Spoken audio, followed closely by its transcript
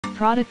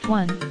Product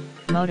 1,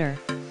 Motor,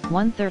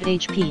 1/3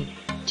 HP,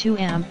 2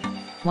 amp,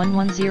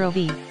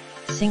 110V,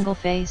 single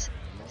phase,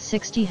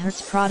 60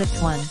 Hz.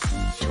 Product 1,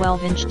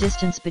 12-inch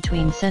distance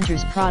between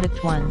centers.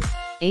 Product 1,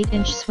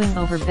 8-inch swing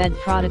over bed.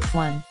 Product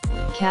 1,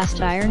 cast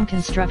iron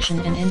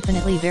construction and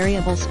infinitely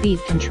variable speed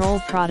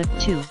control. Product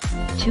 2,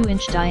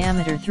 2-inch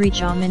diameter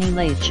 3-jaw mini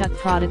lathe chuck.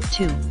 Product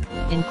 2,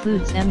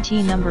 includes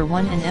MT number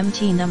 1 and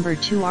MT number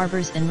 2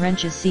 arbors and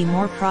wrenches. See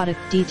more product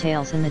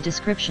details in the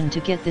description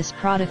to get this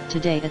product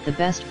today at the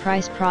best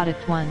price.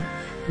 Product 1,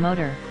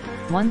 Motor,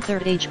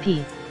 1/3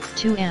 HP,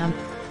 2 amp,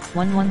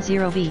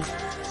 110V,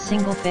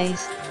 single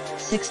phase,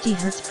 60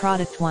 Hz.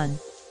 Product 1,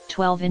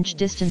 12-inch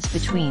distance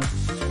between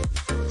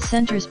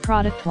centers.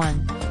 Product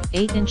 1,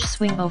 8-inch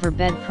swing over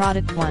bed.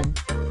 Product 1,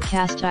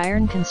 cast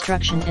iron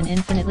construction and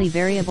infinitely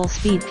variable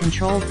speed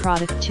control.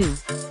 Product 2,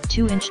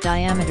 2-inch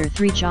diameter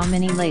 3-jaw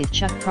mini lathe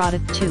chuck.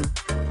 Product 2,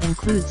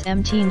 includes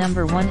MT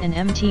number 1 and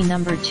MT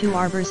number 2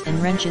 arbors and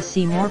wrenches.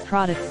 See more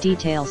product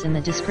details in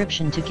the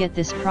description to get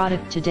this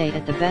product today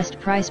at the best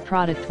price.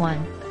 Product 1,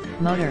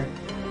 Motor,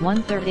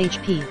 1/3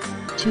 HP,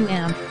 2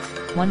 amp,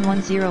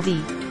 110V,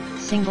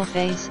 single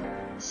phase,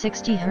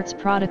 60 Hz.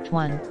 Product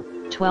 1,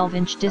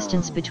 12-inch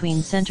distance between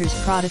centers.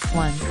 Product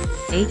 1,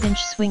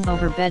 8-inch swing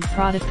over bed.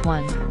 Product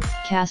 1,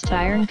 cast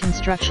iron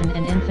construction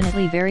and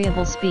infinitely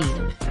variable speed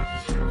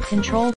control.